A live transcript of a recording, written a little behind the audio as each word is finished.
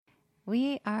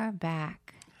We are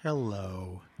back.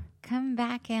 Hello. Come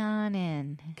back on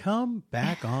in. Come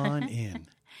back on in.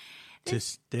 To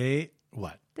stay,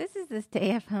 what? This is the Stay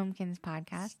F. Homekins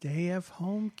podcast. Stay F.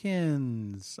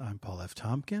 Homekins. I'm Paul F.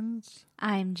 Tompkins.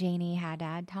 I'm Janie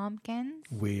Haddad Tompkins.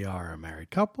 We are a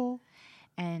married couple.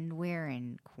 And we're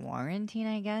in quarantine,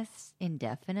 I guess,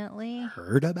 indefinitely.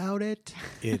 Heard about it?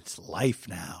 It's life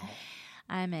now.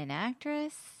 I'm an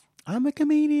actress. I'm a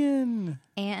comedian.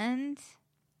 And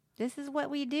this is what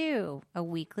we do. A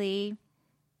weekly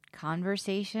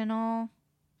conversational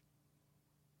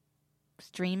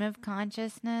stream of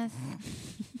consciousness.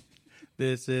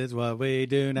 This is what we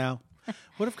do now.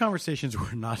 What if conversations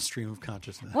were not a stream of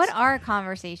consciousness? What are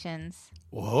conversations?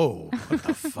 Whoa. What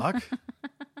the fuck?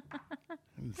 I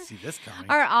didn't see this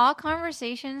coming. Are all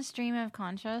conversations stream of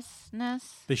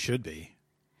consciousness? They should be.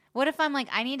 What if I'm like,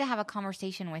 I need to have a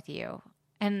conversation with you,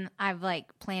 and I've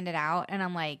like planned it out, and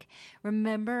I'm like,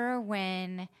 remember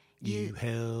when You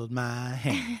held my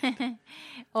hand.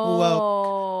 oh,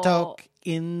 Walk, talk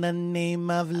in the name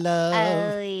of love.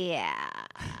 oh yeah,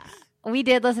 we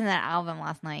did listen to that album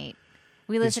last night.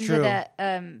 We listened to true.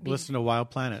 the Listen to Wild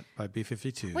Planet by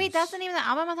B-52s. Wait, that's the name of the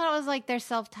album. I thought it was like their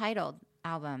self-titled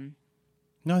album.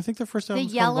 No, I think their first The album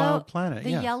was called yellow, Wild Planet.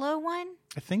 the Yeah. yellow one.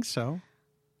 I think so.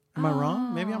 Am I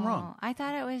wrong? Maybe I'm wrong. I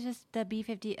thought it was just the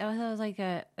B-50. Oh, it was like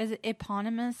is it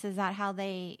eponymous? Is that how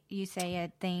you say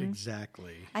a thing?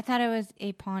 Exactly. I thought it was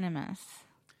eponymous.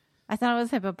 I thought it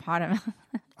was hippopotamus.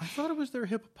 I thought it was their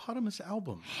Hippopotamus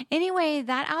album. Anyway,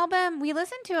 that album, we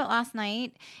listened to it last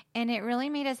night, and it really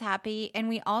made us happy. And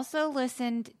we also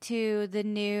listened to the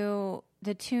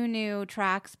two new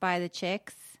tracks by the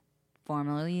Chicks,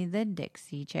 formerly the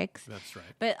Dixie Chicks. That's right.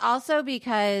 But also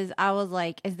because I was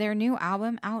like, is their new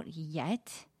album out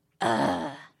yet?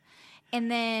 Ugh.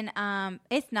 And then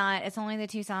it's not. It's only the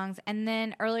two songs. And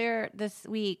then earlier this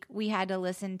week, we had to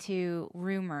listen to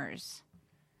Rumors,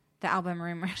 the album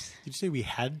Rumors. Did you say we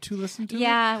had to listen to it?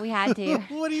 Yeah, we had to.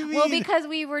 What do you mean? Well, because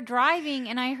we were driving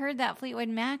and I heard that Fleetwood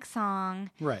Mac song.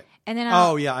 Right. And then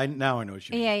now I know what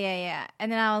you mean. Yeah.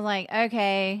 And then I was like,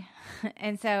 okay.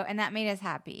 And that made us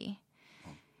happy.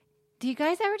 Do you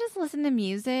guys ever just listen to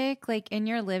music like in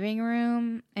your living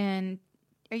room? And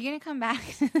are you going to come back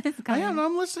to this? I am.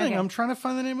 I'm listening. Okay. I'm trying to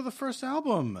find the name of the first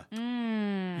album.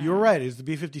 You're right. It's the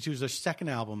B-52s. Their second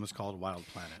album is called Wild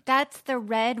Planet. That's the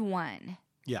red one.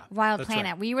 Yeah. Wild that's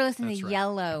Planet. right. We were listening to That's the right.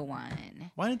 yellow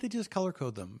one. Why didn't they just color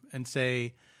code them and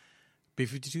say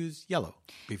B-52's yellow,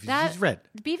 B-52's red?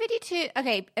 B-52,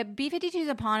 okay, B-52's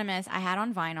eponymous I had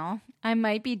on vinyl. I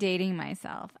might be dating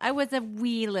myself. I was a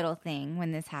wee little thing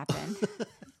when this happened.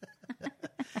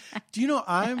 Do you know,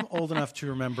 I'm old enough to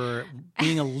remember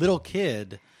being a little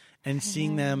kid and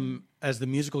seeing them as the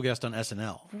musical guest on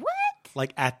SNL. What?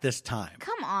 Like at this time.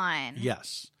 Come on.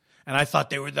 Yes. And I thought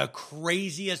they were the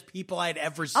craziest people I'd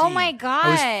ever seen. Oh my God. I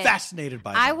was fascinated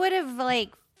by them. I would have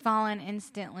like fallen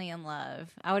instantly in love.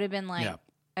 I would have been like,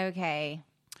 okay.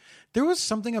 There was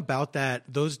something about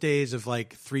those days of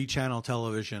like 3-channel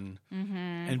television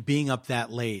and being up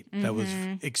that late that was,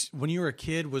 when you were a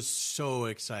kid, was so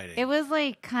exciting. It was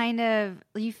like kind of,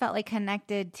 you felt like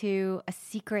connected to a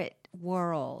secret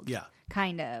world. Yeah.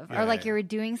 Kind of. Yeah, or like yeah. you were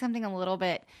doing something a little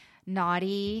bit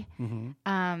naughty.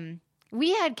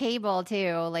 We had cable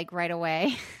too, like right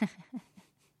away.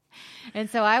 And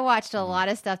so I watched a lot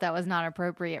of stuff that was not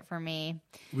appropriate for me.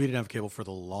 We didn't have cable for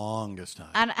the longest time.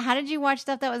 And how did you watch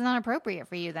stuff that was not appropriate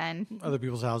for you then? Other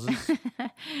people's houses.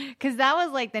 Because that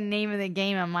was like the name of the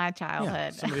game of my Yeah.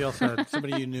 childhood.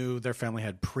 Somebody you knew, their family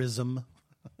had Prism.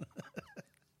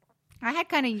 I had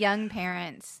kind of young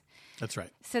parents. That's right.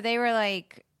 So they were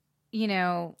like,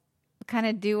 kind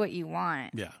of do what you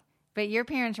want. Yeah. But your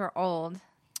parents were old.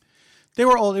 They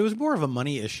were old. It was more of a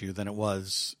money issue than it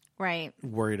was Right.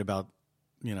 worried about,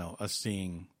 us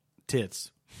seeing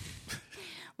tits.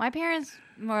 My parents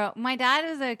were, my dad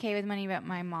was okay with money, but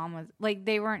my mom was like,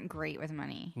 they weren't great with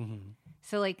money.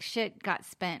 So like shit got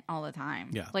spent all the time.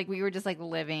 Yeah. Like we were just like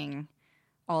living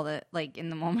in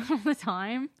the moment all the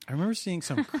time. I remember seeing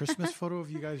some Christmas photo of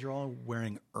you guys. You're all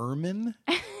wearing ermine.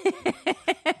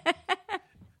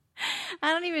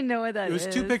 I don't even know what that is. It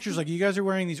was 2 pictures. Like you guys are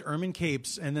wearing these ermine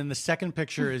capes, and then the second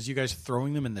picture is you guys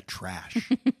throwing them in the trash.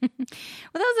 Well,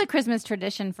 that was a Christmas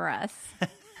tradition for us.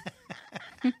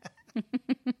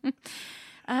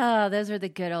 Oh, those were the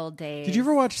good old days. Did you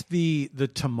ever watch the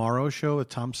Tomorrow Show with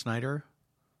Tom Snyder?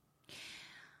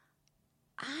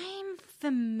 I'm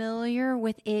familiar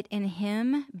with it and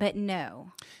him, but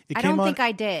no. It I came don't on- think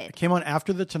I did. It came on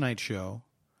after the Tonight Show.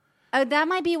 Oh, that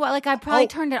might be what, like I probably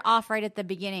turned it off right at the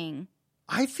beginning.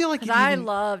 I feel like Because I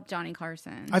love Johnny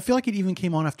Carson. I feel like it even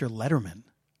came on after Letterman.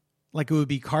 Like it would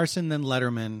be Carson, then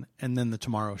Letterman, and then the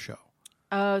Tomorrow Show.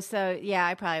 Oh, so yeah,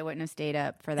 I probably wouldn't have stayed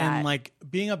up for that. And like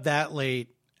being up that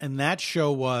late, and that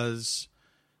show was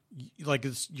like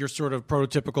it's your sort of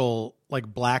prototypical like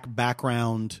black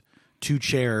background, 2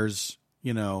 chairs,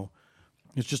 you know.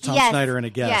 It's just Tom Snyder and a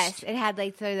guest. Yes, it had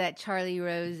like sort of that Charlie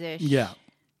Rose-ish vibe.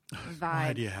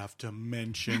 Why do you have to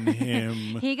mention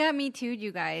him? He got Me Too'd,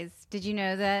 you guys. Did you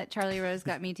know that Charlie Rose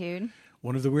got Me Too'd?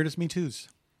 One of the weirdest Me Too's.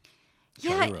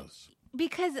 Charlie Rose.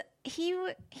 Because he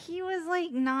was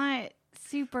like not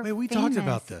super Wait, we famous. talked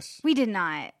about this. We did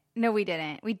not. No, we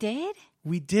didn't. We did?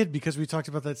 We did because we talked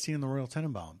about that scene in the Royal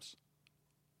Tenenbaums.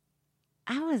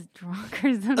 I was drunk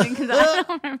or something because I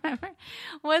don't remember.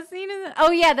 What scene is it? Oh,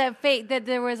 yeah, that fake, that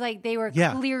there was like, they were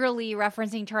clearly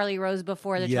referencing Charlie Rose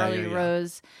before the Charlie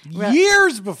Rose.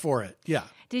 Years before it. Yeah.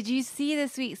 Did you see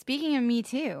this week? Speaking of Me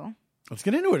Too. Let's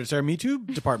get into it. It's our Me Too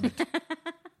department.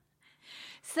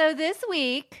 So this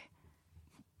week,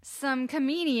 some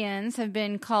comedians have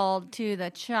been called to the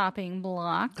chopping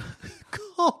block.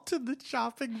 Called to the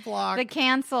chopping block. The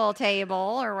cancel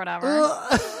table or whatever.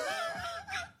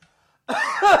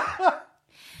 I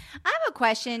have a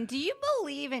question. Do you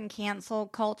believe in cancel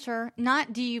culture?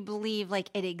 Not do you believe like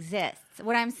it exists.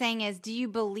 What I'm saying is, do you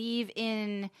believe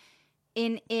in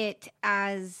it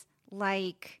as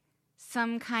like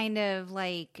some kind of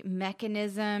like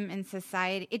mechanism in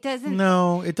society? It doesn't.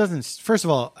 No, it doesn't. First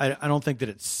of all, I don't think that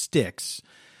it sticks.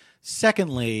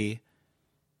 Secondly,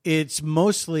 it's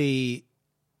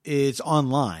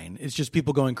online. It's just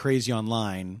people going crazy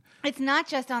online. It's not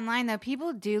just online, though.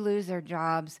 People do lose their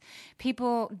jobs.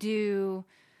 People do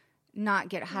not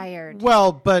get hired.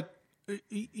 Well, but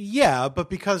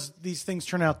because these things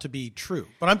turn out to be true.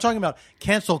 But I'm talking about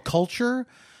cancel culture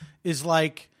is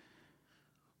like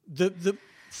the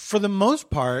for the most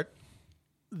part,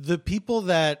 the people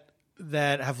that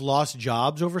have lost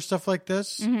jobs over stuff like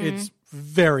this, it's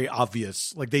very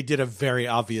obvious. Like they did a very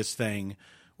obvious thing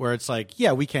where it's like,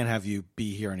 yeah, we can't have you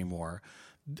be here anymore.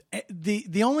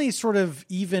 The only sort of,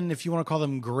 even if you want to call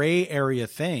them gray area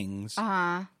things,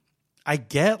 I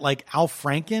get like Al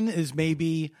Franken is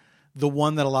maybe the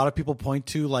one that a lot of people point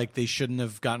to, like they shouldn't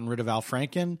have gotten rid of Al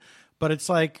Franken, but it's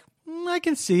like, I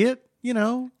can see it, you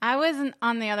know. I wasn't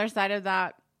on the other side of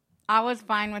that. I was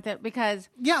fine with it because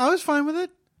I was fine with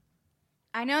it.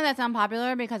 I know that's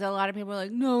unpopular because a lot of people are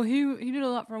like, no, he did a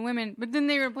lot for women, but then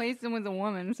they replaced him with a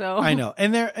woman. So I know,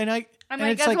 I'm like,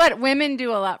 guess what? Women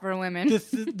do a lot for women.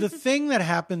 The thing that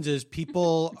happens is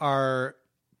people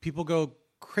go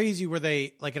crazy where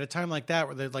they like at a time like that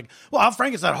where they're like, well, Al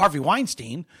Franken's not Harvey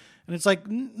Weinstein. And it's like,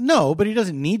 no, but he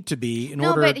doesn't need to be in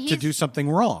order to do something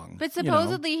wrong. But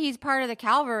supposedly he's part of the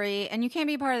cavalry, and you can't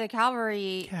be part of the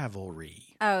cavalry. Cavalry.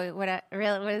 Oh, what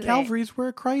is Calvary's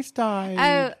where Christ died.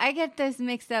 Oh, I get this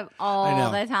mixed up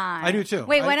all the time. I do too.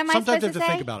 Wait, what am I supposed to say? Sometimes I have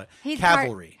to think about it.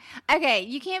 Cavalry. Okay,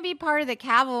 you can't be part of the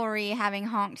cavalry having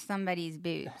honked somebody's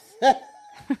boobs.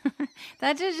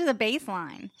 That's just a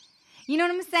baseline. You know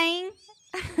what I'm saying?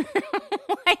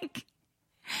 Like,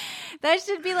 that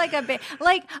should be like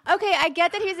like, okay, I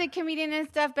get that he's a comedian and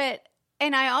stuff,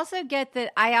 and I also get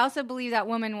that, I also believe that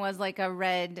woman was like a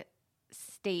red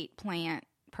state plant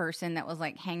person that was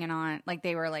like hanging on, like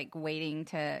they were like waiting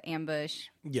to ambush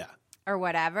or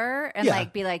whatever, and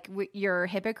like be like, you're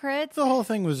hypocrites. The whole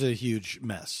thing was a huge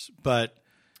mess, but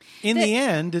in the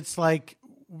end, it's like,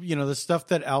 you know, the stuff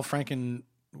that Al Franken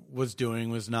was doing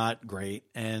was not great,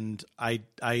 and I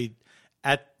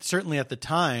certainly at the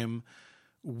time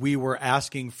we were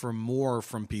asking for more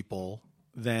from people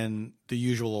than the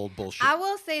usual old bullshit. I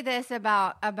will say this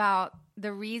about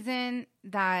the reason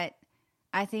that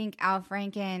I think Al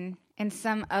Franken and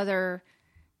some other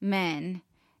men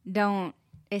don't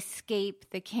escape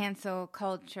the cancel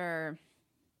culture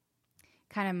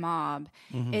kind of mob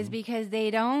is because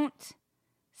they don't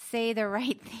say the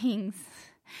right things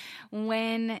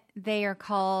when they are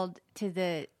called to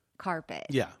the carpet.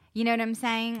 Yeah. You know what I'm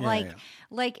saying?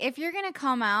 Like if you're going to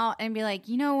come out and be like,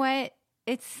 you know what?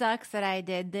 It sucks that I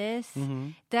did this.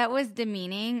 That was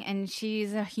demeaning, and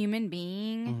she's a human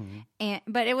being.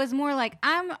 But it was more like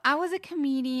I was a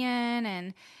comedian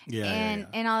and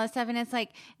all this stuff. And it's like,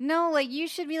 no, like you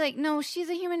should be like, no, she's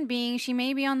a human being. She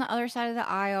may be on the other side of the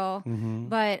aisle,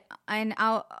 but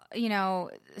I'll, you know.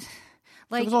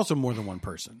 Like, there was also more than one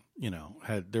person, you know,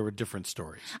 there were different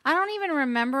stories. I don't even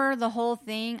remember the whole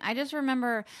thing. I just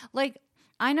remember, like,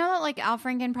 I know that, like, Al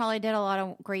Franken probably did a lot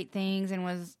of great things and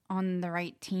was on the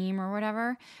right team or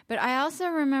whatever. But I also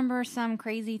remember some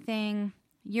crazy thing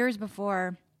years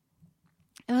before.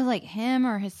 It was, like, him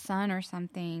or his son or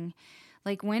something.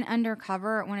 like went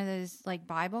undercover at one of those like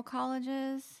Bible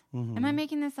colleges. Am I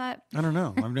making this up? I don't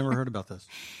know. I've never heard about this.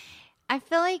 I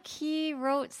feel like he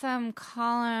wrote some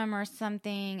column or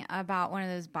something about one of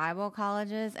those Bible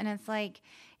colleges, and it's like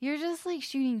you're just like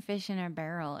shooting fish in a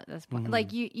barrel at this point.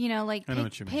 Like you know, like I know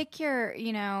what you mean. pick your,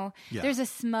 you know, Yeah. there's a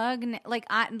smug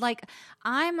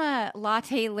I'm a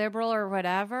latte liberal or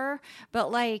whatever,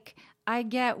 but like I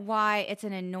get why it's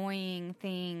an annoying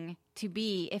thing to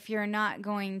be if you're not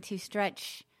going to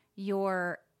stretch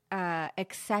your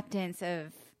acceptance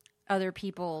of other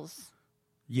people's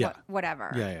Yeah.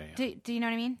 whatever. Yeah. Do you know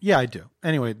what I mean? Yeah, I do.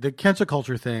 Anyway, the cancel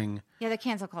culture thing, Yeah, the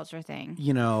cancel culture thing.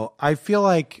 you know, I feel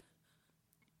like,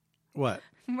 what?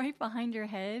 Right behind your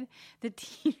head, the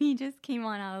TV just came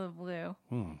on out of the blue.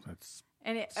 That's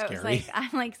And it scary. was like, I'm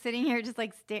like sitting here just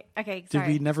like, okay, Did sorry.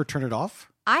 we never turn it off?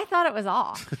 I thought it was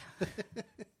off.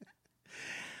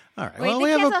 All right. Wait, well, the we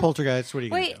have a cancel- poltergeist. What are you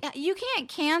going Wait, you can't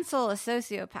cancel a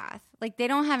sociopath. Like, they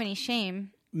don't have any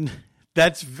shame. to do?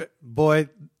 That's, boy,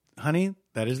 honey,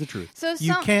 that is the truth. So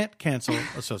you some- can't cancel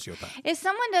a sociopath. If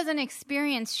someone doesn't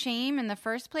experience shame in the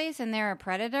first place and they're a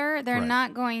predator, they're Right.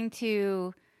 not going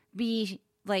to be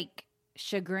like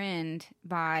chagrined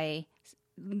by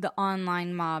the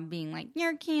online mob being like,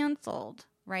 you're canceled,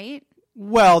 right?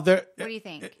 Well, What do you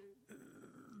think?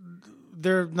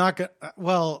 they're not going to,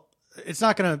 well, it's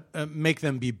not going to make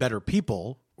them be better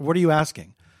people. What are you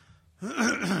asking?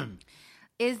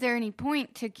 Is there any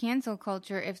point to cancel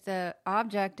culture if the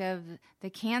object of the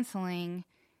canceling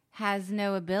has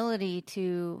no ability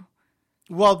to...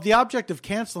 Well, the object of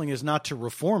canceling is not to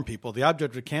reform people. The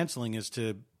object of canceling is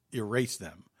to erase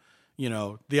them. You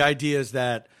know, the idea is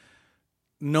that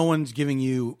no one's giving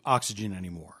you oxygen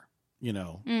anymore, you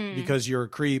know, because you're a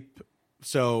creep.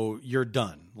 So you're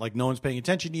done. Like no one's paying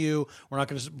attention to you. We're not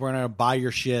going to buy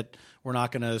your shit. We're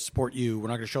not going to support you. We're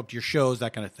not going to show up to your shows,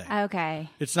 that kind of thing. Okay.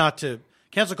 It's not to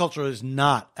cancel culture is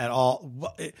not at all.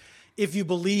 If you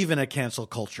believe in a cancel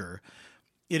culture,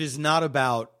 it is not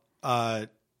about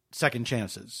second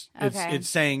chances. Okay. It's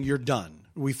saying you're done.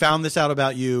 We found this out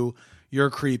about you. You're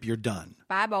a creep. You're done.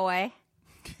 Bye, boy.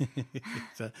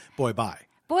 Boy, bye.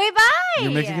 Boy, bye.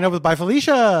 You're mixing it up with Bye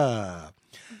Felicia.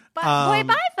 Boy,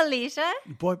 bye, Felicia.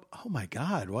 Boy, oh my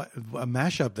God. What a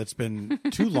mashup that's been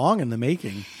too long in the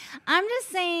making. I'm just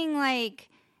saying, like,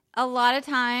 a lot of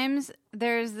times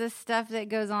there's this stuff that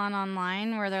goes on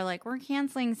online where they're like, we're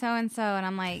canceling so-and-so. And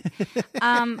I'm like,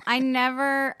 I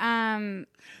never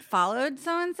followed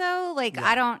so-and-so. Like,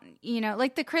 I don't, you know,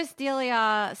 like the Chris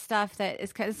D'Elia stuff that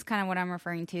is kind of what I'm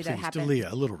referring to that Please, happened. D'Elia,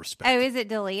 a little respect. Oh, is it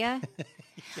D'Elia?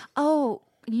 Oh,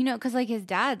 you know, because like his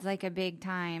dad's like a big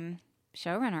time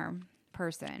showrunner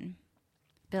person,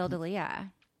 Bill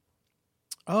D'Elia.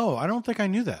 Oh, I don't think I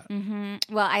knew that.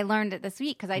 Well, I learned it this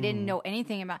week because I didn't know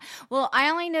anything about. Well, I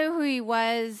only know who he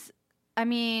was. I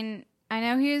mean, I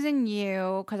know he was in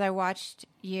You because I watched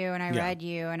You and I read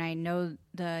You, and I know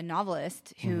the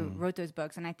novelist who wrote those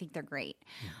books, and I think they're great.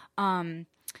 And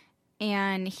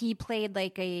he played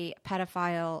like a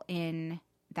pedophile in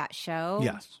that show,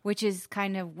 Yes. which is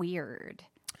kind of weird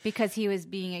because he was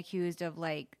being accused of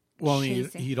like. Well,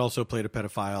 chasing. he'd also played a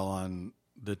pedophile on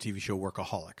the TV show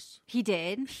Workaholics. He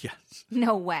did. Yes.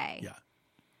 No way. Yeah.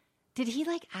 Did he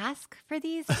like ask for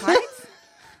these parts?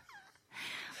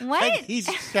 What? Like he's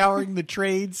scouring the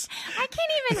trades. I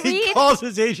can't even He read. calls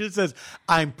his agent and says,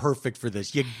 I'm perfect for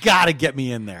this. You got to get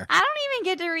me in there. I don't even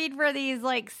get to read for these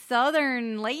like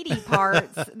southern lady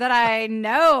parts that I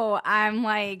know I'm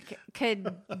like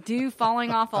could do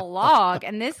falling off a log.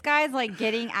 And this guy's like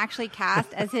getting actually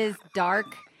cast as his dark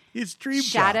His dream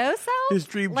shadow job. self. His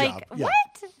dream like, job. Yeah.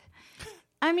 What?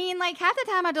 I mean, like half the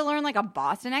time I had to learn like a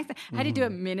Boston accent. I had to do a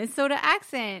Minnesota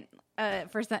accent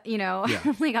for some, you know.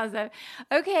 Yeah. Like I was like,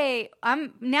 okay,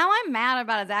 I'm mad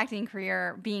about his acting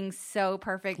career being so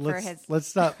perfect for his.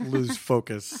 Let's not lose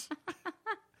focus.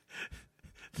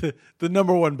 The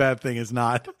number one bad thing is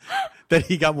not that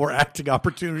he got more acting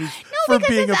opportunities for because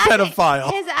being a his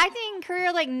pedophile. His acting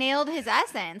career like nailed his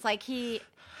essence. Like he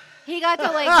got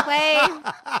to like play.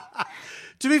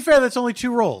 To be fair, that's only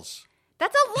 2 roles.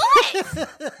 That's a lot.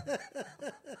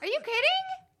 Are you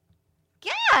kidding?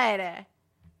 God,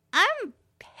 I'm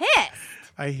pissed.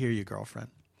 I hear you, girlfriend.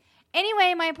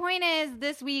 Anyway, my point is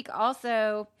this week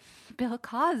also, Bill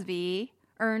Cosby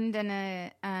earned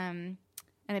an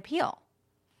appeal.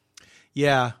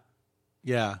 Yeah,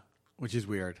 which is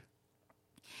weird.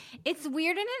 It's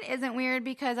weird and it isn't weird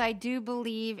because I do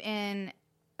believe in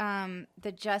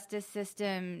the justice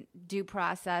system, due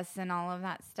process, and all of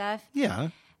that stuff. Yeah.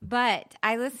 But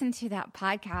I listened to that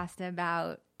podcast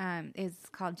about it's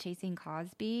called Chasing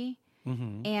Cosby,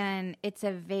 and it's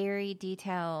a very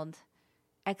detailed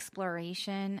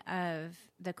exploration of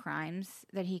the crimes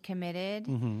that he committed.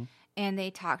 Mm-hmm. And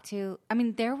they talked to, I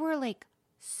mean, there were like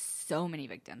so many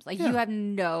victims. Like, Yeah. you have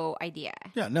no idea.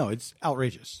 Yeah, no, it's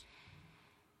outrageous.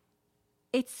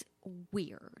 It's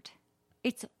weird.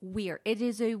 It's weird. It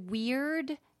is a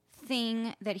weird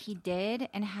thing that he did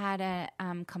and had a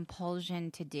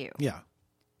compulsion to do. Yeah.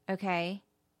 Okay?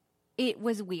 It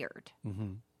was weird.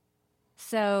 Mm-hmm.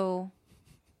 So,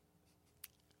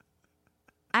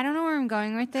 I don't know where I'm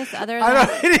going with this other than... I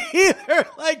don't either.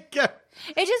 Like,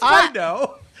 it just I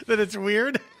know that it's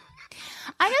weird.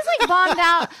 I just like bombed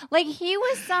out. Like, he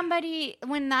was somebody,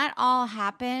 when that all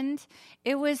happened,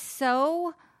 it was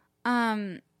so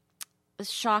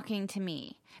shocking to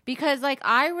me. Because like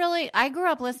I grew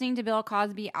up listening to Bill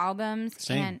Cosby albums.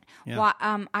 Same. And Yeah.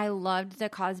 I loved the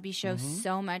Cosby Show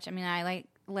so much. I mean, I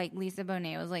like Lisa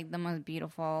Bonet was like the most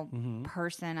beautiful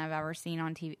person I've ever seen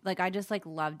on TV. Like, I just like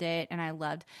loved it, and I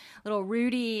loved little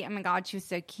Rudy. Oh my God, she was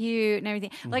so cute and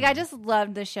everything. Like, I just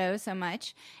loved the show so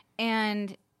much.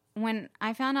 And when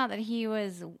I found out that he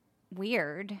was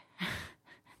weird,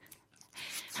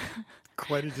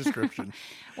 Quite a description.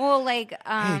 well, like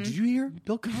Hey, did you hear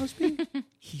Bill Cosby?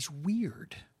 He's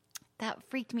weird. that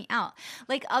freaked me out.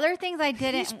 Like, other things I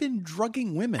didn't. He's been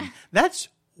drugging women. That's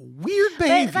weird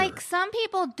behavior. But like, some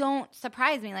people don't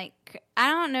surprise me. Like, I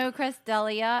don't know Chris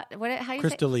D'Elia. How do you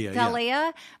Chris say? D'Elia, yeah.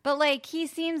 D'Elia. But like, he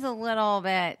seems a little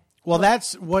bit. Well,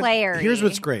 that's what. Playery. Here's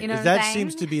what's great. You know is what that I'm saying?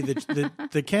 seems to be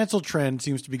the cancel trend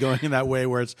seems to be going in that way,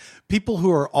 where it's people who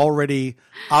are already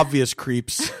obvious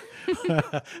creeps,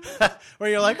 where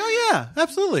you're like, oh yeah,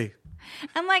 absolutely.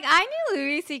 And like, I knew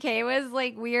Louis C.K. was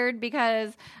like weird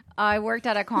because I worked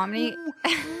at a comedy.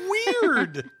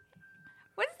 Weird.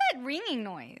 What is that ringing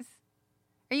noise?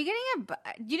 Are you getting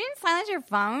you didn't silence your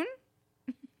phone?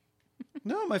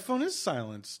 No, my phone is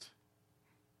silenced.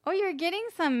 Oh, you're getting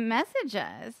some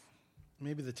messages.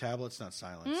 Maybe the tablet's not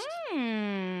silenced.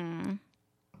 I'm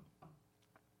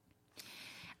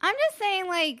just saying,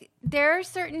 like, there are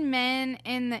certain men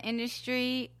in the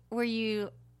industry where you,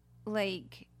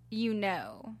 like, you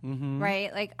know,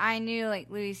 right? Like, I knew, like,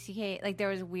 Louis C.K., like, there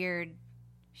was weird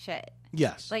shit.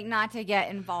 Yes. Like, not to get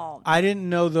involved. I didn't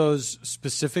know those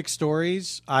specific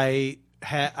stories. I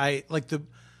like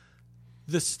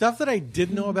the stuff that I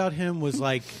did know about him was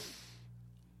like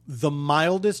the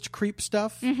mildest creep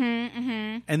stuff.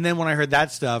 And then when I heard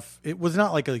that stuff, it was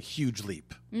not like a huge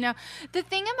leap. No. The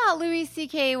thing about Louis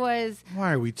C.K. was...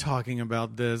 Why are we talking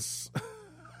about this?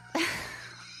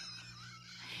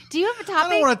 Do you have a topic? I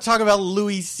don't want to talk about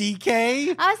Louis C.K.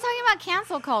 I was talking about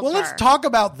cancel culture. Well, let's talk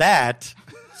about that.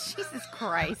 Jesus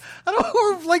Christ. I don't know,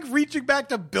 we're like reaching back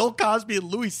to Bill Cosby and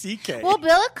Louis C.K. Well,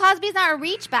 Bill Cosby's not a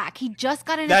reach back. He just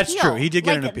got an appeal. That's true. He did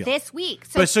get an appeal. This week.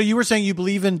 But so you were saying you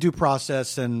believe in due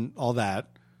process and all that.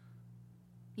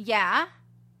 Yeah.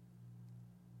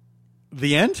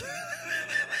 The end?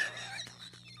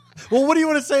 Well, what do you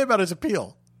want to say about his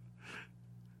appeal?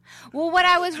 Well, what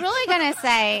I was really going to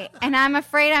say, and I'm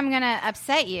afraid I'm going to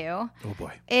upset you. Oh,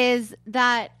 boy. Is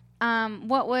that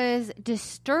what was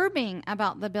disturbing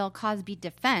about the Bill Cosby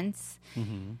defense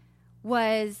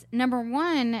was, number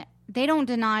one, they don't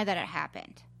deny that it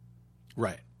happened.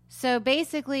 Right. So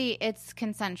basically, it's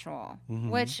consensual,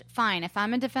 which, fine. If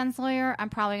I'm a defense lawyer, I'm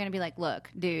probably going to be like, look,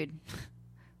 dude,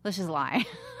 let's just lie.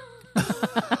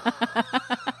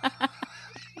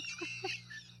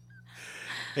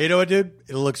 Hey, you know what, dude?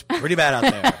 It looks pretty bad out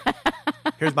there.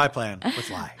 Here's my plan. Let's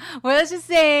lie. Well, let's just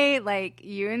say, like,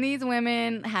 you and these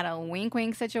women had a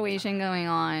wink-wink situation going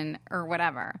on or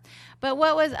whatever. But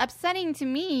what was upsetting to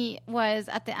me was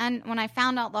at the end, when I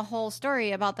found out the whole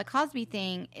story about the Cosby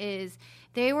thing, is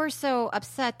they were so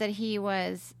upset that he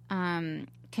was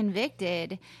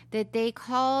convicted that they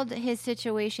called his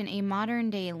situation a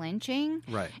modern-day lynching.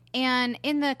 Right. And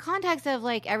in the context of,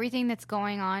 like, everything that's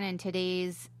going on in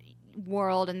today's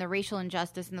world and the racial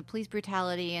injustice and the police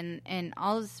brutality and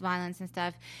all this violence and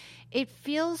stuff, it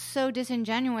feels so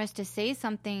disingenuous to say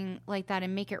something like that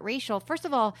and make it racial. First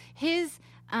of all, his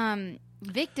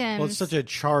victims... Well, it's such a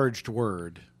charged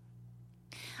word.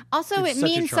 Also, It's it such a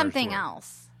means charged something word.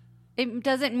 else. It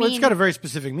doesn't mean... Well, it's got a very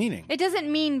specific meaning. It doesn't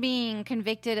mean being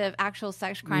convicted of actual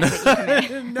sex crimes that you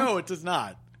commit. No, it does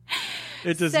not.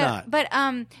 It does not. But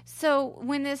so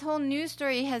when this whole news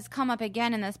story has come up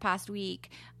again in this past week,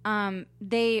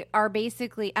 they are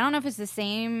basically, I don't know if it's the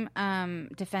same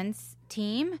defense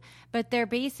team, but they're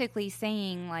basically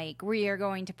saying, like, we are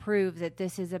going to prove that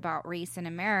this is about race in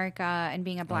America and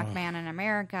being a black man in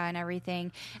America and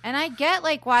everything. And I get,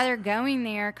 like, why they're going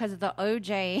there because of the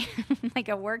OJ, like,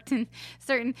 it worked in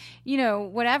certain, you know,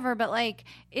 whatever, but, like,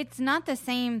 it's not the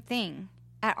same thing.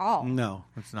 at all. No,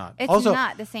 it's not. It's also,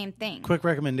 not the same thing. quick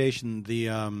recommendation: the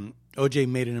OJ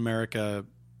Made in America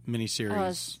miniseries. Oh,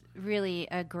 it's really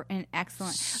an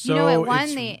excellent. So it won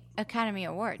it's- the Academy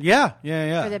Award Yeah.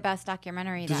 for the best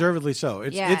documentary. Deservedly so.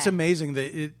 It's amazing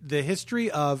the history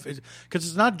of, because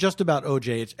it's not just about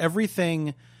OJ. It's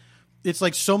everything. It's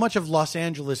like so much of Los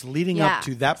Angeles leading up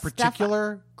to that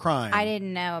particular crime. I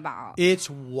didn't know about. It's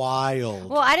wild.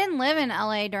 Well, I didn't live in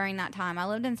LA during that time. I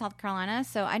lived in South Carolina,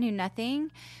 so I knew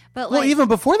nothing. But Well, like, even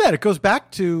before that, it goes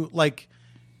back to like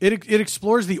it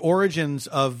explores the origins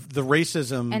of the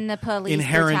racism and the police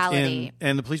inherent brutality.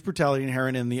 and the police brutality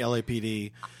inherent in the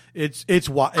LAPD. It's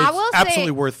I will absolutely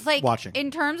say, worth like, watching. in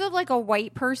terms of like a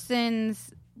white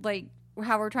person's like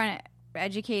how we're trying to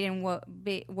educate and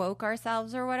woke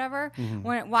ourselves or whatever. Mm-hmm.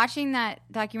 When watching that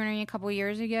documentary a couple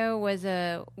years ago was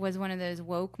one of those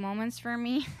woke moments for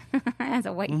me as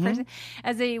a white person,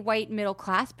 as a white middle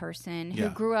class person who Yeah.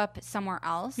 grew up somewhere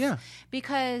else. Yeah.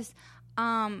 Because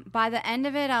by the end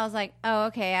of it, I was like, oh,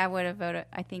 okay, I would have voted.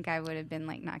 I think I would have been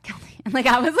like not guilty. Like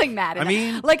I was like mad at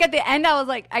that. Like at the end, I was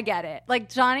like, I get it. Like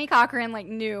Johnny Cochran like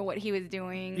knew what he was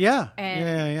doing. Yeah.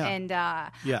 And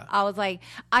Yeah. I was like,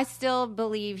 I still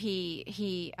believe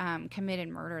he committed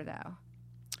murder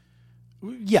though.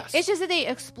 Yes. It's just that they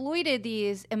exploited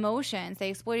these emotions. They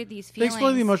exploited these They feelings.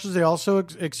 exploited the emotions. They also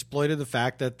exploited the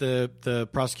fact that the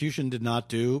prosecution did not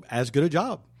do as good a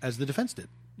job as the defense did.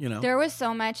 You know, There was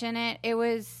so much in it. It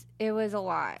was a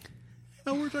lot.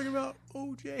 and we're talking about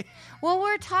OJ. Well,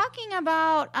 we're talking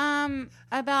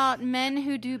about men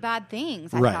who do bad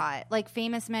things. I Right. thought, like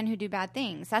famous men who do bad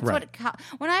things. That's Right.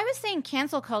 when I was saying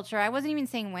cancel culture, I wasn't even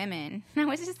saying women. I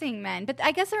was just saying men. But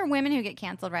I guess there are women who get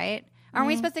canceled, right? Aren't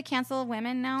we supposed to cancel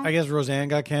women now? I guess Roseanne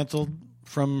got canceled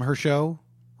from her show,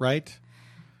 right?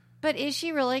 But is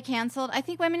she really canceled? I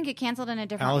think women get canceled in a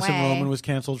different Allison way. Roman was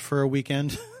canceled for a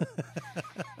weekend.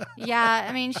 Yeah,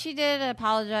 I mean, she did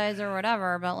apologize or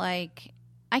whatever, but like,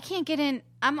 I can't get in.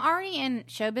 I'm already in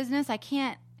show business. I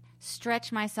can't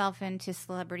stretch myself into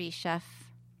celebrity chef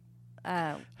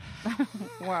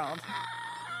world.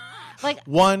 Like,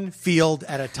 One field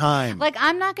at a time. like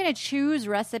I'm not going to choose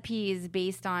recipes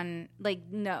based on like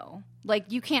no.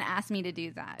 Like you can't ask me to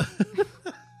do that.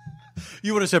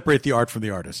 You want to separate the art from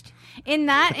the artist. In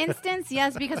that instance,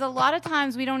 yes, because a lot of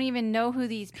times we don't even know who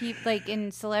these people like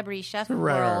in celebrity chef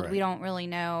world. right. We don't really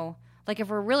know. Like if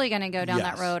we're really going to go down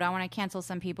Yes. that road, I want to cancel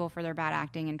some people for their bad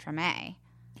acting in Treme.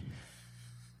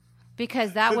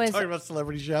 Because that was Talking about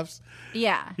celebrity chefs.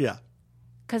 yeah, Yeah.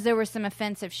 because there was some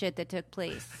offensive shit that took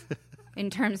place in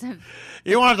terms of.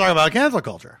 You want to talk about cancel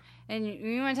culture. And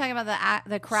you want to talk about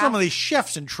the craft, Some of these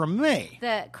chefs in Treme.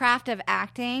 the craft of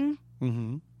acting.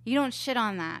 Mm-hmm. You don't shit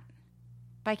on that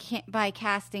by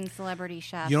casting celebrity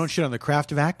chefs. You don't shit on the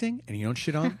craft of acting, and you don't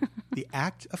shit on the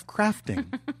act of crafting.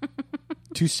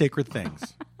 Two sacred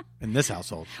things in this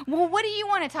household. Well, what do you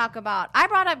want to talk about? I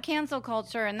brought up cancel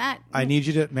culture, and that I need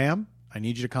you to, ma'am, I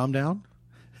need you to calm down.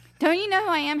 don't you know who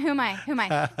I am? Who am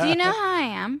I? Do you know who I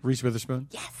am? Reese Witherspoon.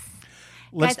 Yes.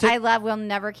 Let's Guys, take, we'll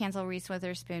never cancel Reese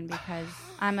Witherspoon because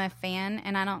I'm a fan,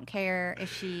 and I don't care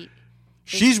if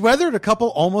she's weathered a couple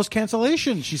almost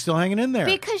cancellations. She's still hanging in there.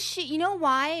 because you know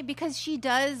why? Because she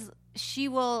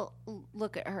will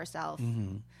look at herself.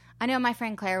 Mm-hmm. I know my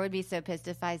friend Claire would be so pissed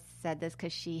if I said this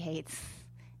because she hates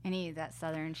any of that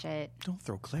Southern shit. Don't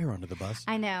throw Claire under the bus.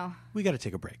 I know. We got to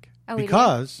take a break. Oh, we do?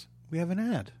 because we have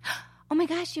an ad. Oh my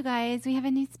gosh, you guys, we have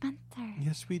a new sponsor.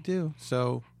 Yes, we do.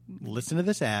 So listen to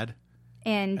this ad.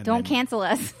 And don't then- cancel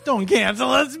us. Don't cancel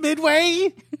us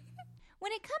midway.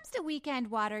 When it comes to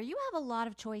weekend water, you have a lot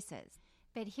of choices.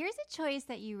 But here's a choice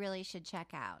that you really should check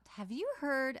out. Have you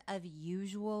heard of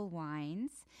Usual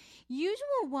Wines?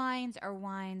 Usual Wines are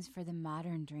wines for the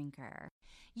modern drinker.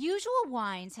 Usual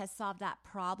Wines has solved that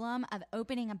problem of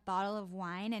opening a bottle of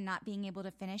wine and not being able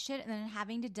to finish it and then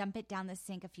having to dump it down the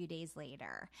sink a few days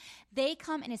later. They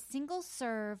come in a single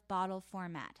serve bottle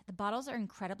format. The bottles are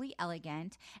incredibly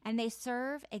elegant and they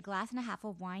serve a glass and a half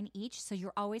of wine each, so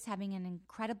you're always having an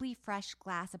incredibly fresh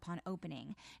glass upon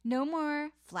opening. No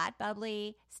more flat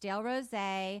bubbly, stale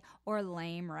rosé, or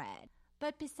lame red.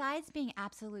 But besides being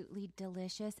absolutely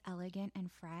delicious, elegant,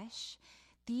 and fresh,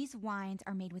 these wines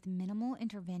are made with minimal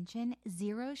intervention,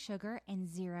 zero sugar, and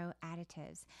zero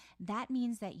additives. That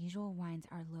means that Usual Wines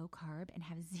are low carb and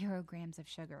have 0 grams of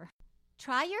sugar.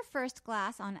 Try your first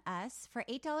glass on us. For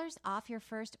 $8 off your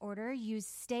first order, use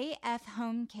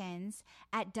StayFHomekins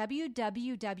at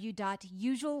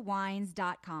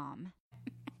www.usualwines.com.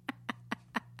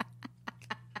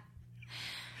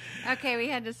 Okay, we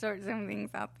had to sort some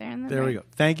things out there. There we go.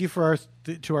 Thank you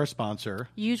to our sponsor.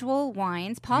 Usual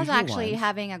Wines. Paul's Usual actually Wines.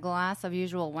 having a glass of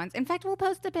Usual Wines. In fact, we'll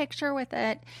post a picture with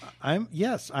it. I'm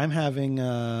having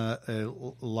a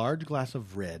large glass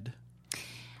of red,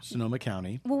 Sonoma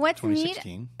County. Well, what's neat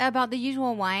 2016. about the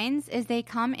Usual Wines is they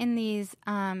come in these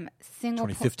single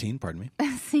 2015, pardon me.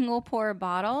 single pour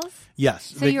bottles.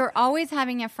 Yes. So you're always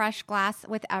having a fresh glass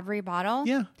with every bottle.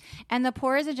 Yeah. And the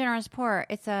pour is a generous pour.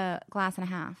 It's a glass and a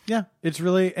half. Yeah. It's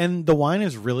really, and the wine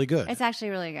is really good. It's actually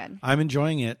really good. I'm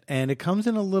enjoying it. And it comes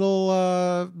in a little,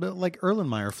 like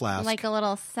Erlenmeyer flask. Like a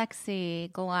little sexy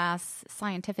glass,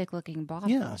 scientific looking bottle.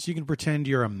 Yeah. So you can pretend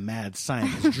you're a mad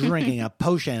scientist drinking a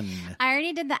potion. I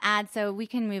already did the ad, so we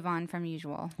can move on from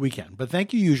Usual. We can. But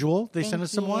thank you, Usual. They Thank sent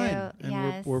us some you. wine. And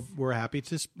Yes. we're happy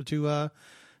to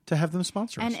have them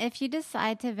sponsor us. And if you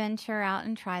decide to venture out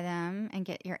and try them and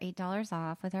get your $8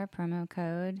 off with our promo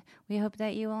code, we hope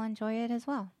that you will enjoy it as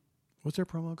well. What's our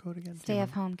promo code again? Stay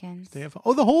of Homekins. Stay of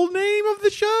Oh, the whole name of the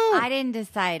show. I didn't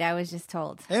decide. I was just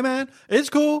told. Hey, man. It's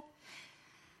cool.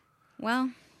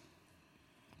 Well,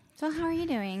 so how are you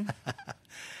doing?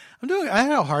 I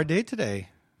had a hard day today.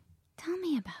 Tell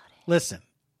me about it. Listen,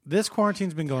 this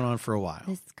quarantine's been going on for a while.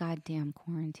 This goddamn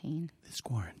quarantine. This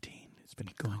quarantine has been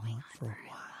going on for a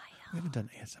while. We haven't done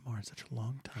ASMR in such a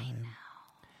long time.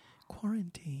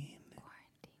 Quarantine.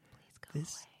 Please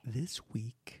go This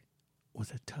week was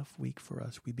a tough week for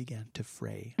us. We began to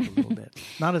fray a little bit.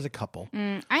 Not as a couple.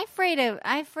 I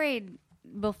frayed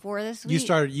before this week.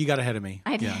 You got ahead of me.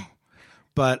 I did. Yeah.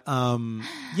 But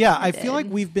yeah, I feel like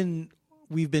we've been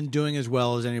doing as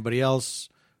well as anybody else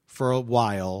for a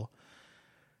while.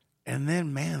 And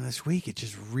then, man, this week it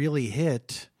just really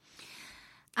hit.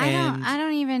 I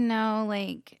don't even know,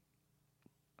 like,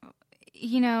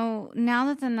 now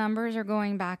that the numbers are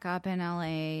going back up in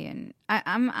LA, and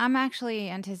I'm actually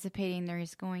anticipating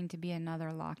there's going to be another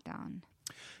lockdown.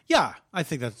 Yeah, I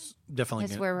think that's definitely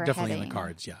That's where we're in the heading.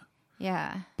 cards. Yeah.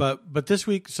 Yeah. But this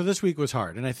week was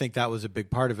hard, and I think that was a big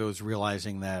part of it, was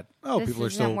realizing that This people are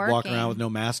isn't still walking working. around with no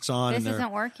masks on, This and they're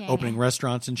isn't working. opening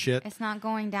restaurants and shit. It's not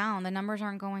going down. The numbers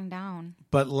aren't going down.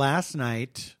 But last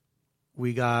night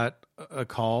we got a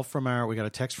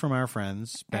text from our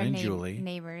friends, Ben Our and Julie,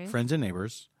 neighbors. Friends and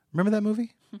Neighbors. Remember that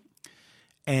movie?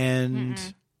 And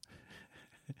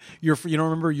you don't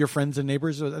remember Your Friends and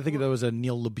Neighbors? I think that was a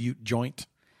Neil LaBute joint.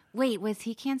 Wait, was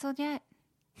he canceled yet?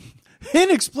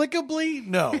 Inexplicably,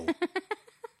 no.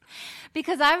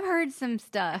 Because I've heard some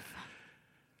stuff.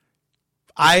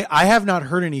 I have not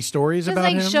heard any stories Just about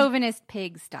like him. chauvinist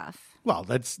pig stuff. Well,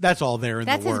 that's all there in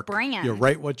That's the his work. brand. You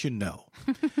write what you know.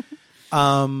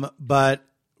 But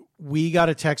we got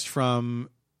a text from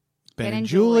Ben and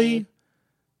Julie.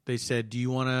 They said, "Do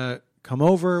you want to come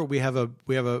over? We have a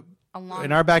long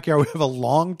in our backyard. We have a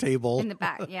long table in the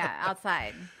back, yeah,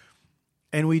 outside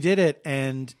and we did it.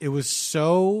 And it was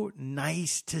so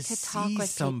nice to talk see with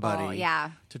somebody. people.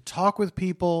 Yeah, to talk with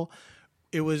people.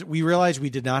 We realized we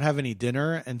did not have any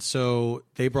dinner, and so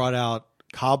they brought out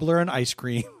cobbler and ice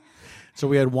cream. So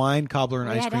we had wine, cobbler, and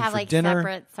we ice had cream to have for like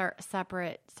dinner.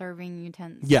 separate serving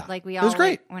utensils. Yeah. like we It all was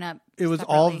great. went up. It was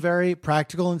all separately. very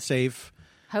practical and safe.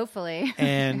 Hopefully,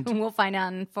 And we'll find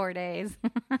out in 4 days.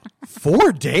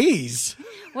 4 days.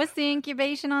 What's the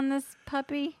incubation on this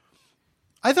puppy?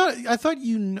 I thought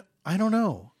I don't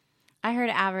know. I heard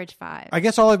average 5. I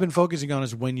guess all I've been focusing on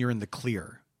is when you're in the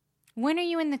clear. When are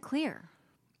you in the clear?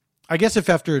 I guess if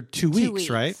after 2 weeks, 2 weeks.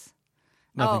 right?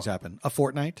 Nothing's Oh. happened. A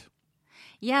fortnight?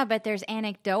 Yeah, but there's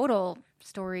anecdotal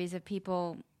stories of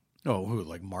people. Oh, who?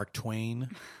 Like Mark Twain?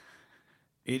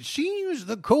 It seems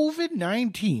the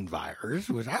COVID-19 virus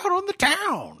was out on the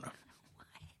town.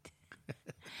 What?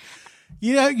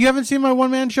 You haven't seen my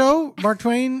one-man show, Mark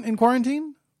Twain in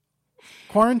Quarantine?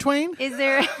 Quarantine? Is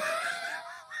there?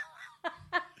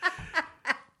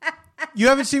 You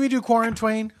haven't seen me do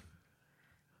Quarantine?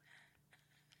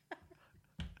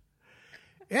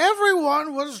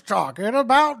 Everyone was talking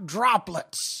about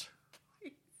droplets.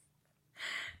 Please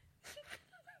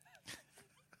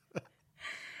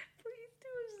do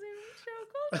a Zoom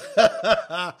show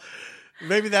called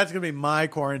Maybe that's going to be my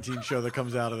quarantine show that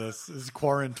comes out of this. Is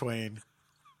Quarantine.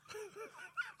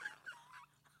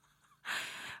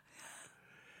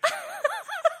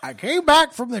 I came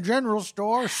back from the general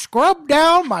store, scrubbed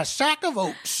down my sack of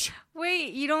oats.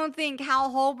 Wait, you don't think Hal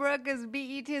Holbrook has beat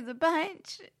you to the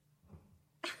punch?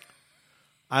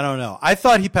 I don't know. I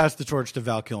thought he passed the torch to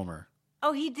Val Kilmer.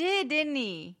 Oh, he did, didn't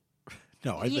he?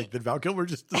 No, I think that Val Kilmer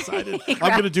just decided, He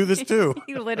I'm going to do this too.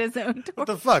 He lit his own What torch.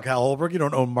 the fuck, Hal Holbrook? You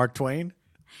don't own Mark Twain.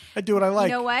 I do what I like.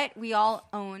 You know what? We all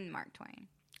own Mark Twain.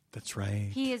 That's right.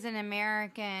 He is an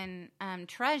American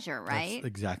treasure, right? That's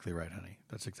exactly right, honey.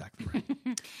 That's exactly right.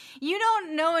 You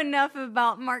don't know enough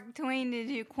about Mark Twain to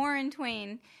do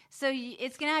Quarantine, so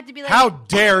it's going to have to be like... How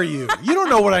dare you? You don't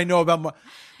know what I know about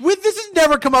this has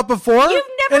never come up before You've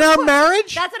never in our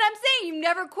marriage. That's what I'm saying. You've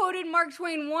never quoted Mark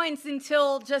Twain once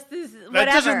until just this whatever. That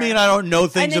doesn't mean I don't know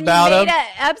things and then about you him. made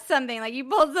up something. Like you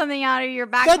pulled something out of your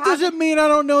back That pocket. doesn't mean I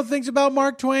don't know things about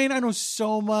Mark Twain. I know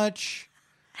so much.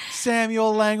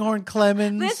 Samuel Langhorne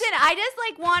Clemens. Listen, I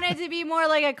just wanted to be more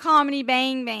like a comedy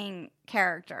Bang Bang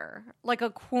character, like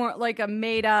a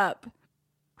made up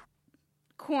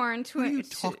Quarantine. What are you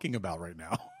talking about right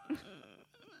now?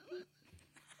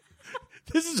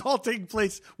 This is all taking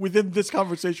place within this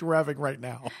conversation we're having right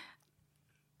now.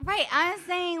 Right, I'm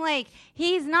saying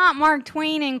he's not Mark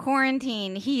Twain in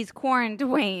Quarantine. He's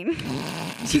Quarantine.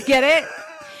 Do you get it?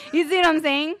 You see what I'm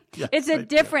saying? Yes, it's I a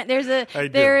different. do.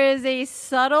 There is a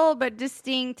subtle but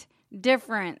distinct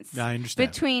difference. I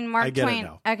understand between Mark Twain.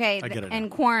 Twain, okay,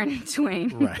 and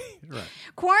Quarantine. Right.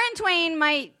 Quarantine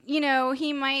might, he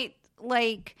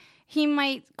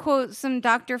might quote some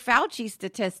Dr. Fauci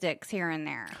statistics here and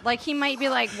there. He might be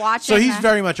watching. So he's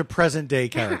very much a present day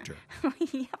character.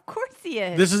 Yeah, of course he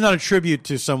is. This is not a tribute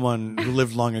to someone who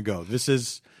lived long ago. This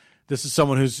is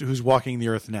someone who's walking the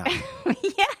earth now.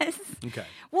 Yes. Okay.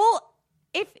 Well,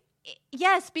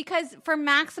 yes, because for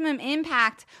maximum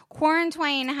impact,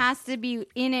 Quarantine has to be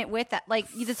in it with that.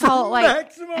 You just call it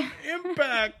maximum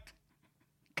impact.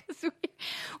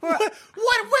 What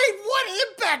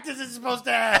impact is it supposed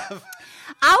to have?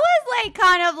 I was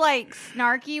kind of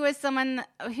snarky with someone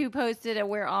who posted a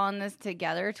 "We're all in this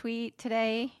together" tweet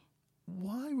today.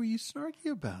 Why were you snarky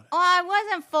about it? Well, I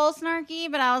wasn't full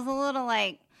snarky, but I was a little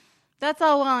that's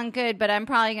all well and good, but I'm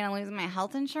probably going to lose my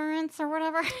health insurance or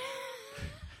whatever.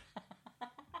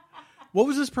 What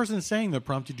was this person saying that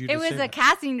prompted you to say that? It was a that?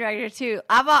 casting director, too.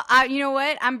 You know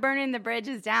what? I'm burning the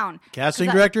bridges down.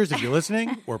 Casting directors, if you're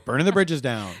listening, we're burning the bridges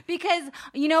down. Because,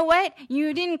 you know what?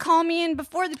 You didn't call me in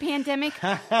before the pandemic.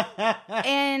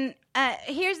 And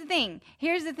here's the thing.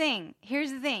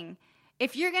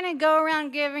 If you're going to go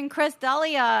around giving Chris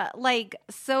D'Elia,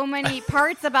 so many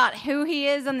parts about who he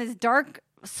is on this dark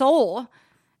soul,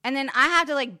 and then I have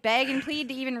to, beg and plead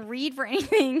to even read for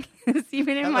anything.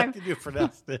 Even in I like that you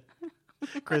pronounced it.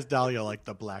 Chris D'Elia like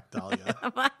the Black Dahlia.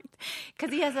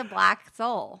 Because he has a black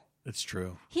soul. It's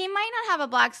true. He might not have a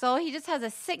black soul. He just has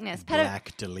a sickness.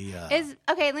 Black Dahlia.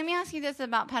 Okay, let me ask you this